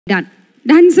Done.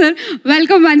 Done, sir.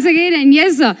 Welcome once again. And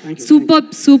yes, sir,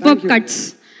 superb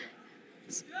cuts.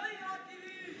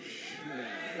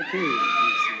 Okay.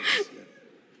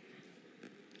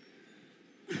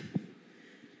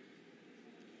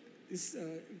 This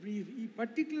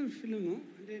particular film,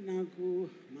 I am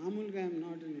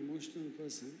not an emotional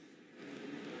person,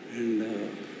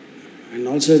 and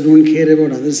also I don't care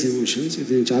about others' emotions.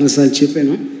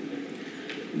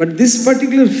 But this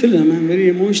particular film, I am very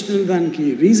emotional.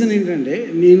 The reason is that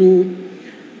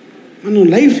మన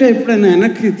లైఫ్లో ఎప్పుడైనా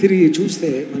వెనక్కి తిరిగి చూస్తే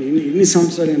మన ఎన్ని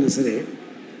సంవత్సరాలైనా సరే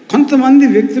కొంతమంది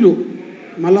వ్యక్తులు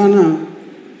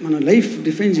మన లైఫ్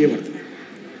డిఫైన్ చేయబడుతుంది.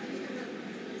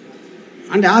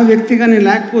 అంటే ఆ వ్యక్తి కానీ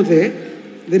లేకపోతే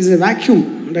there is a vacuum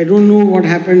and I don't know what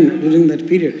happened during that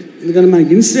period. ఎందుకంటే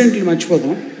మనకి ఇన్సిడెంట్లు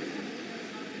మర్చిపోతాం,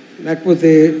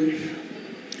 లేకపోతే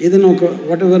ఏదైనా ఒక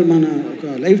వాట్ ఎవర్ మన ఒక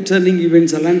లైఫ్ టర్నింగ్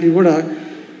ఈవెంట్స్ అలాంటివి కూడా,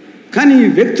 కానీ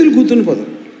వ్యక్తులు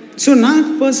గుర్తుండిపోతారు. సో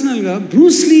నాకు పర్సనల్గా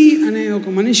బ్రూస్లీ అనే ఒక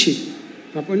మనిషి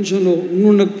ప్రపంచంలో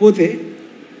ఉండకపోతే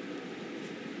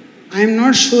I'm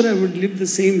not sure I would live the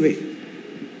same way.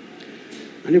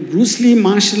 అంటే బ్రూస్లీ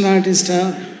మార్షల్ ఆర్టిస్టా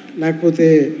లేకపోతే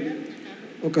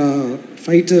ఒక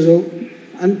ఫైటరు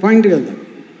అని పాయింట్ కదా.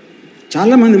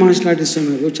 చాలామంది మార్షల్ ఆర్టిస్ట్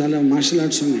ఉన్నారు, చాలా మార్షల్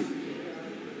ఆర్ట్స్ ఉన్నాయి.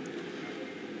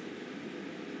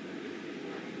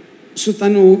 సో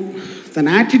తన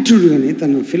యాటిట్యూడ్ కానీ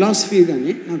తన ఫిలాసఫీ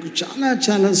కానీ నాకు చాలా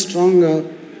చాలా స్ట్రాంగ్గా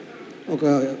ఒక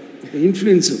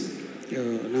ఇన్ఫ్లుయెన్స్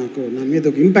నా మీద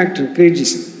ఒక ఇంపాక్ట్ క్రియేట్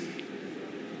చేసింది.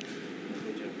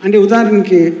 అంటే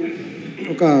ఉదాహరణకి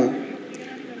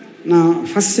నా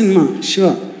ఫస్ట్ సినిమా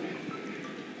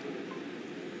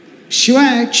శివ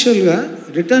యాక్చువల్గా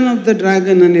రిటర్న్ ఆఫ్ ద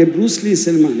డ్రాగన్ అనే బ్రూస్లీ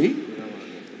సినిమాని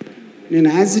నేను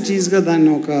యాజ్ ఇట్ ఈజ్గా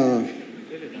దాన్ని ఒక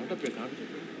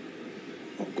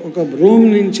రోమ్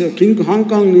నుంచి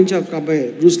హాంకాంగ్ నుంచి ఒక అబ్బాయి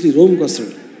బ్రూస్లీ రోమ్కి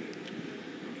వస్తాడు.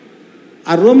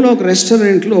 ఆ రోమ్లో ఒక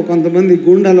రెస్టారెంట్లో కొంతమంది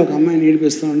గూండాలు ఒక అమ్మాయిని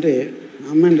ఏడిపిస్తూ ఉంటే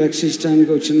అమ్మాయిని రక్షించడానికి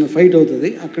ఒక చిన్న ఫైట్ అవుతుంది.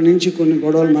 అక్కడి నుంచి కొన్ని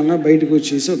గొడవలు మళ్ళీ బయటకు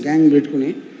వచ్చేసి ఒక గ్యాంగ్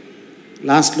పెట్టుకుని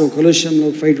లాస్ట్లో కొలోషియంలో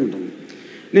ఒక ఫైట్ ఉంటుంది.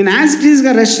 నేను యాజ్ ఇట్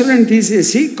ఈజ్గా రెస్టారెంట్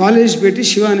తీసేసి కాలేజ్ పెట్టి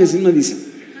శివ అనే సినిమా తీశాను.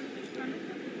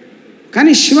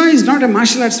 కానీ Shiva is not a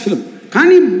martial arts film,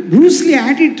 కానీ బ్రూస్లీ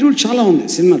యాటిట్యూడ్ చాలా ఉంది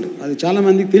సినిమాలో. అది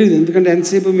చాలామందికి తెలియదు, ఎందుకంటే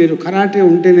ఎంతసేపు మీరు కరాటే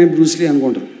ఉంటేనే బ్రూస్లీ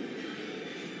అనుకుంటారు.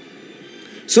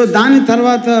 సో దాని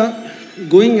తర్వాత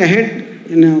గోయింగ్ అహెడ్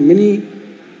ఇన్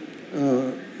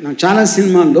నా చాలా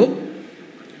సినిమాల్లో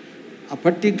ఆ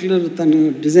పర్టిక్యులర్ తను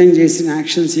డిజైన్ చేసిన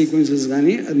యాక్షన్ సీక్వెన్సెస్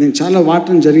కానీ అది నేను చాలా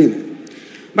వాడటం జరిగింది.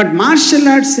 బట్ మార్షల్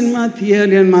ఆర్ట్స్ సినిమా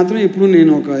తీయాలి అని మాత్రం ఎప్పుడు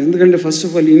నేను ఎందుకంటే ఫస్ట్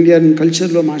ఆఫ్ ఆల్ ఇండియన్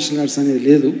కల్చర్లో మార్షల్ ఆర్ట్స్ అనేది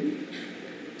లేదు.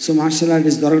 సో మార్షల్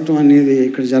ఆర్టిస్ట్ దొరకటం అనేది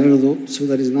ఇక్కడ జరగదు. So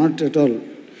that is not at all.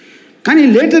 కానీ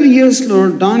లేటర్ ఇయర్స్లో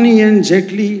డానీ అండ్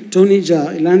జెట్లీ, టోనీజా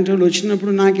ఇలాంటి వాళ్ళు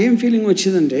వచ్చినప్పుడు నాకేం ఫీలింగ్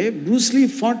వచ్చిందంటే Bruce Lee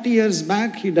 40 years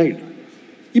back he died.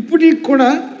 ఇప్పటికి కూడా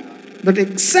that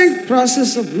exact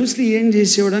process of Bruce Lee ఏం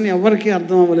చేసేవాడని ఎవరికి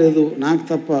అర్థం అవ్వలేదు, నాకు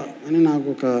తప్ప అని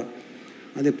నాకు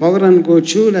అది పవర్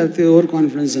అనుకోవచ్చు, లేకపోతే ఓవర్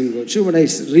కాన్ఫిడెన్స్ అనుకోవచ్చు. But I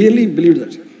really believe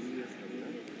that.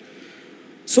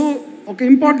 So ఒక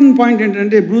ఇంపార్టెంట్ పాయింట్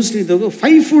ఏంటంటే బ్రూస్లీతో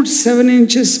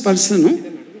 5'7" పర్సన్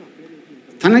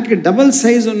తనకి డబల్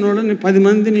సైజ్ ఉన్నోడని 10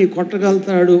 మందిని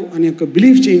కొట్టగలుగుతాడు అని ఒక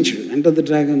బిలీఫ్ చేయించాడు ఎంటర్ ద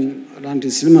డ్రాగన్ అలాంటి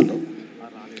సినిమాలో.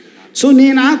 సో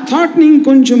నేను ఆ థాట్ని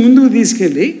ఇంకొంచెం ముందుకు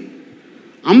తీసుకెళ్ళి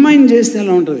అమ్మాయిని చేస్తే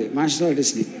ఎలా ఉంటుంది మార్షల్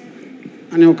ఆర్టిస్ట్ని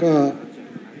అని ఒక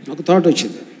థాట్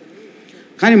వచ్చింది.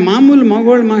 కానీ మామూలు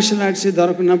మగవాళ్ళు మార్షల్ ఆర్టిస్ట్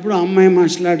దొరకనప్పుడు అమ్మాయి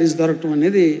మార్షల్ ఆర్టిస్ట్ దొరకటం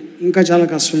అనేది ఇంకా చాలా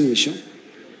కష్టమైన విషయం.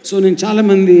 సో నేను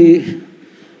చాలామంది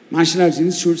మార్షల్ ఆర్ట్స్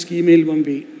ఇన్స్టిట్యూట్స్కి ఈమెయిల్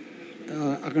పంపి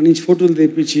అక్కడి నుంచి ఫోటోలు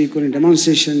తెప్పించి కొన్ని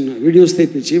డెమాన్స్ట్రేషన్ వీడియోస్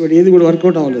తెప్పించి బట్ ఏది కూడా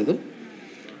వర్కౌట్ అవ్వలేదు.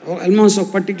 ఆల్మోస్ట్ ఒక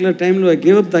పర్టిక్యులర్ టైంలో I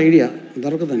gave up the idea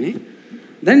దొరకదని.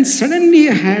 Then suddenly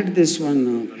I had this one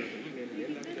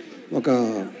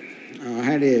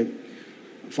had a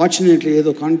fortunately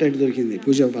ఏదో కాంటాక్ట్ దొరికింది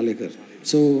పూజా పాలేకర్.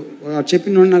 సో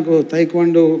చెప్పిన నాకు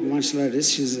taekwondo martial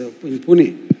artist is in Pune.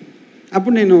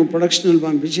 అప్పుడు నేను ప్రొడక్షన్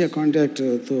పంపించి ఆ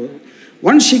కాంటాక్ట్తో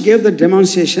once she gave the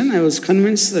demonstration I was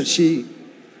convince that she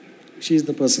is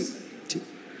the person.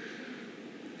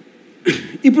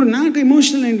 ఇప్పుడు నాకు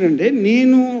ఎమోషనల్ ఏంటంటే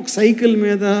నేను సైకిల్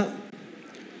మీద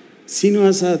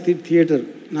శ్రీనివాస థియేటర్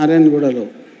నారాయణగూడలో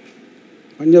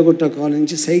పంజాగుట్ట కాలేజ్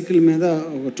నుంచి సైకిల్ మీద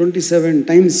ఒక 27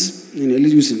 times నేను వెళ్ళి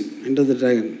చూసాను ఎంటర్ ద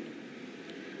డ్రాగన్.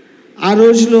 ఆ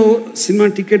రోజులో సినిమా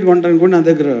టికెట్ కొనడానికి కూడా నా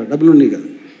దగ్గర డబ్బులు ఉన్నాయి కదా.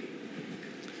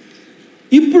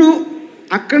 ఇప్పుడు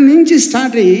అక్కడి నుంచి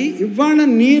స్టార్ట్ అయ్యి ఇవాళ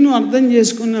నేను అర్థం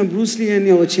చేసుకున్న బ్రూస్లీ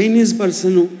అనే ఒక చైనీస్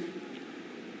పర్సను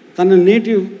తన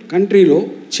నేటివ్ కంట్రీలో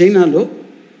చైనాలో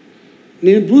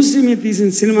నేను బ్రూస్లీ మీద తీసిన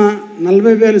సినిమా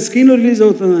 40,000 స్క్రీన్లో రిలీజ్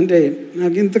అవుతుంది అంటే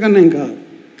నాకు ఇంతకన్నా ఇంకా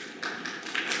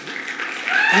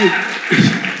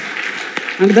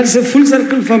And that's a full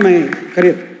circle for my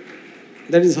career.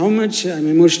 That is how much I'm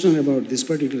emotional about this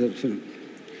particular film.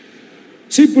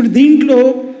 So ఇప్పుడు దీంట్లో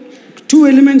 2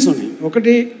 elements ఉన్నాయి.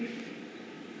 ఒకటి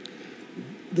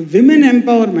the women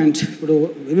empowerment. ఇప్పుడు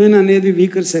women అనేది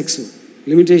weaker sex,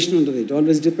 limitation ఉంటుంది. It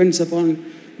always depends upon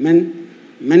men.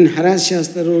 Men harass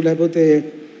చేస్తారు, లేకపోతే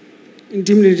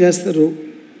intimidate చేస్తారు.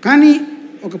 కానీ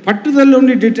ఒక పట్టుదల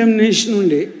ఉండి, డిటర్మినేషన్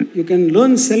ఉండి, you can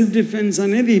learn self defence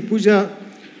అనేది పూజ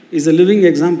is a living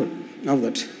example of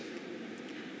that.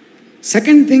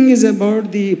 Second thing is about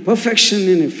the perfection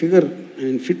in a figure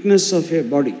and fitness of a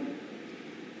body.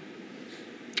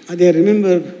 అదే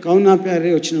రిమెంబర్ కౌనా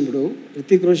ప్యారే వచ్చినప్పుడు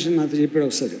రితిక్ రోషన్ నాతో చెప్పాడు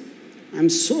ఒకసారి,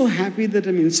 I'm so happy that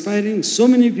I'm inspiring so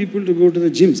many people to go to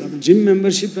the gyms. అప్పుడు gym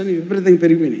membership అని విపరీతంగా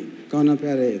పెరిగిపోయినాయి కౌనా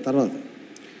ప్యారే తర్వాత.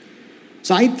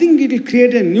 So I think it will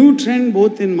create a new trend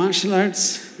both in martial arts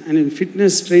and in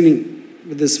fitness training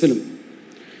with this film.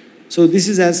 So this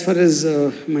is as far as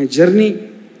my journey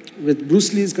with Bruce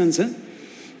Lee is concerned.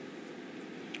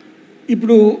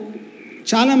 ఇప్పుడు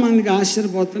చాలామందికి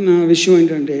ఆశ్చర్యపోతున్న విషయం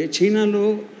ఏంటంటే చైనాలో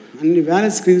అన్ని వేల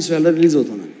screens వల్ల release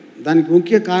అవుతుందని. దానికి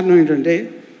ముఖ్య కారణం ఏంటంటే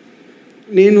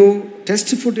నేను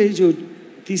టెస్ట్ ఫుటేజ్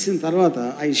తీసిన తర్వాత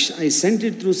I sent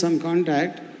it through some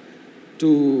contact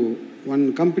to one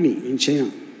company in China.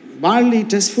 వాళ్ళు ఈ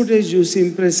టెస్ట్ ఫుటేజ్ చూసి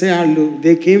ఇంప్రెస్ అయ్యి వాళ్ళు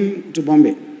they came to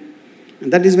Bombay, and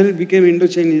that is when it became Indo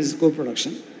Chinese co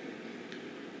production.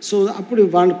 So అప్పుడు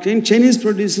వాళ్ళు చైనీస్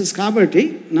ప్రొడ్యూసర్స్ కాబట్టి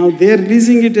now they are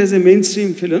releasing it as a main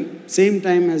stream film same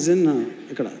time as in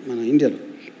ఇక్కడ మన ఇండియాలో.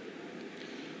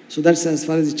 So that's as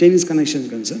far as Chinese connection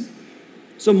concern.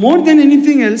 So more than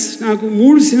anything else నాకు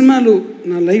 3 సినిమాలు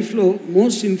నా లైఫ్లో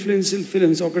మోస్ట్ ఇన్ఫ్లుయెన్షియల్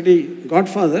ఫిలిమ్స్. ఒకటి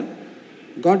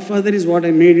Godfather is what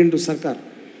I made into Sarkar.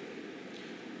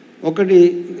 ఒకటి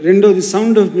రెండోది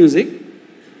Sound of Music,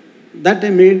 that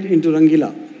I made into Rangila.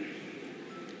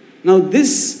 Now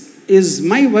this is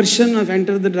my version of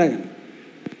Enter the Dragon.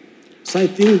 So I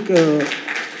think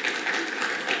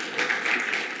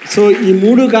so ఈ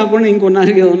 3 కాకుండా ఇంకో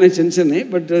 4 ఉన్నాయి చిన్న చిన్నవి,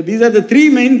 but these are the 3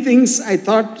 main things I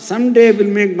thought someday I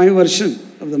will make my version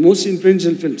of the most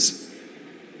influential films.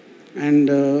 And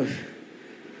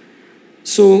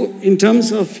so in terms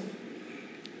of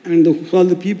and all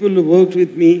the people who worked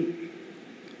with me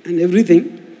and everything,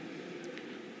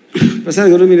 Prasad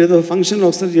గారు మీరు ఏదో ఫంక్షన్లో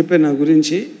ఒకసారి చెప్పారు నా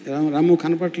గురించి, రాము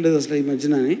కనపట్టలేదు అసలు ఈ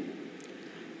మధ్యన అని.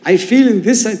 I feel in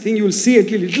this I think you will see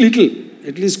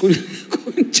at least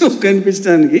కొంచెం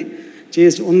కనిపించడానికి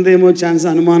చేసి ఉందేమో ఛాన్స్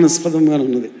అనుమానాస్పదంగా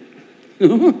ఉన్నది.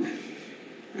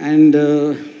 And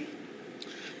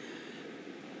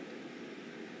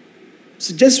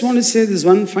so just want to say this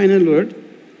one final word.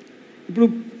 ఇప్పుడు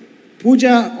పూజ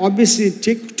obviously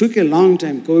took a long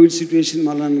time. Covid situation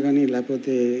వల్ల కానీ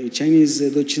లేకపోతే ఈ చైనీస్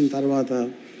ఏదో వచ్చిన తర్వాత,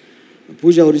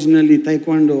 పూజ ఒరిజినల్లీ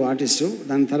తైక్వాండో ఆర్టిస్టు,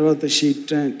 దాని తర్వాత she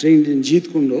trained in Jeet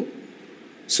కుండో.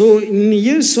 So ఇన్ని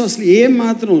ఇయర్స్ అసలు ఏం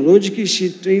మాత్రం రోజుకి she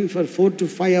train for 4 to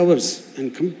 5 hours and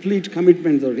complete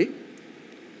commitment తోటి.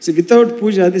 So without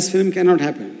puja this film cannot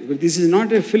happen. But this is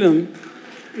not a film,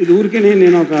 ఇది ఊరికే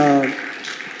నేను ఒక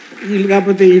వీళ్ళు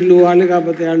కాకపోతే వీళ్ళు, వాళ్ళు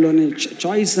కాకపోతే వాళ్ళు అనే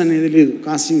చాయిస్ అనేది లేదు,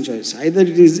 casting choice. Either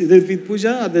it is either with puja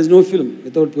are there is no film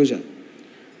without puja.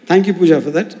 Thank you puja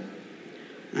for that,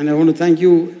 and I want to thank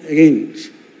you again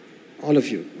all of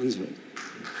you once more.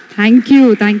 Thank you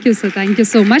sir, thank you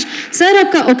so much sir.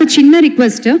 ఒక చిన్న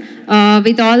request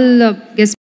with all guest